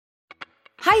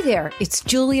Hi there, it's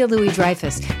Julia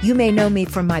Louis-Dreyfus. You may know me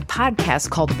from my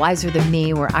podcast called Wiser Than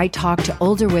Me, where I talk to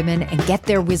older women and get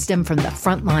their wisdom from the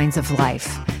front lines of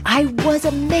life. I was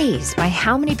amazed by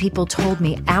how many people told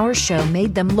me our show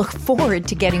made them look forward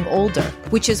to getting older,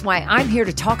 which is why I'm here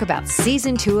to talk about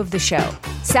season 2 of the show.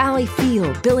 Sally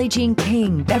Field, Billie Jean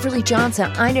King, Beverly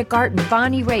Johnson, Ina Garten,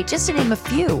 Bonnie Raitt, just to name a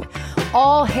few.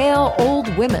 All hail old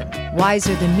women.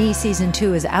 Wiser Than Me season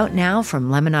 2 is out now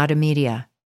from Lemonada Media.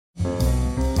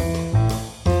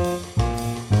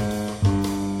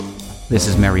 This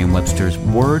is Merriam-Webster's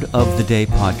Word of the Day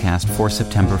podcast for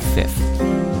September 5th.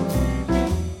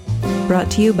 Brought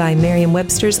to you by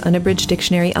Merriam-Webster's Unabridged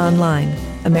Dictionary Online,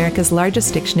 America's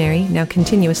largest dictionary, now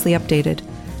continuously updated.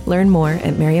 Learn more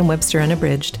at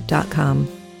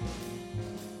merriam-websterunabridged.com.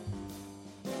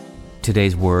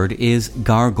 Today's word is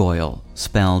gargoyle,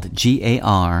 spelled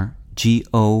Gargoyle.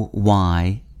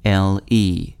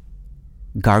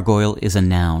 Gargoyle is a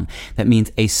noun that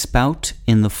means a spout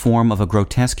in the form of a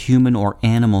grotesque human or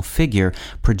animal figure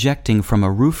projecting from a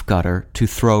roof gutter to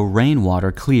throw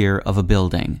rainwater clear of a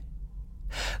building.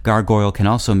 Gargoyle can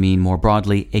also mean, more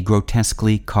broadly, a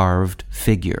grotesquely carved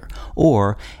figure,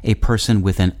 or a person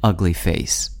with an ugly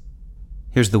face.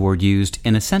 Here's the word used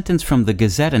in a sentence from the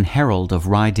Gazette and Herald of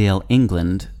Rydal,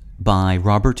 England, by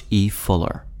Robert E.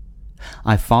 Fuller.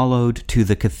 I followed to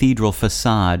the cathedral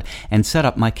facade and set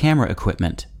up my camera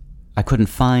equipment. I couldn't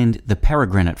find the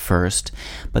peregrine at first,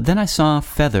 but then I saw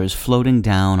feathers floating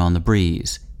down on the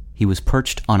breeze. He was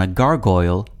perched on a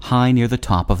gargoyle high near the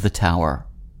top of the tower.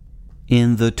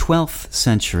 In the 12th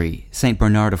century, St.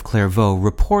 Bernard of Clairvaux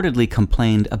reportedly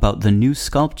complained about the new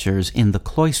sculptures in the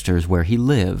cloisters where he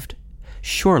lived.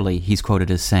 Surely, he's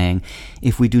quoted as saying,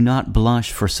 if we do not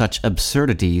blush for such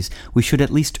absurdities, we should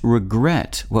at least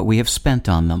regret what we have spent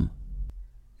on them.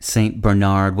 St.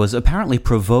 Bernard was apparently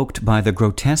provoked by the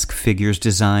grotesque figures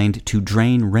designed to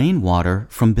drain rainwater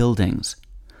from buildings.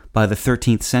 By the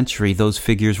 13th century, those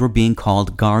figures were being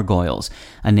called gargoyles,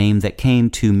 a name that came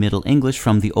to Middle English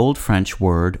from the Old French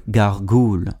word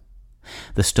gargoule.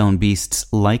 The stone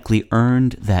beasts likely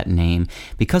earned that name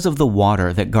because of the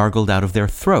water that gargled out of their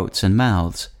throats and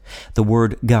mouths. The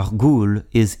word gargoule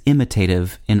is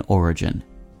imitative in origin.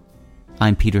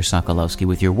 I'm Peter Sokolowski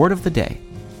with your Word of the Day.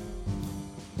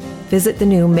 Visit the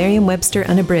new Merriam-Webster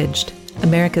Unabridged,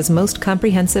 America's most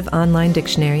comprehensive online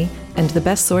dictionary and the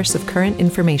best source of current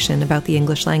information about the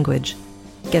English language.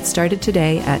 Get started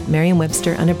today at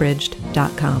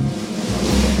merriam-websterunabridged.com.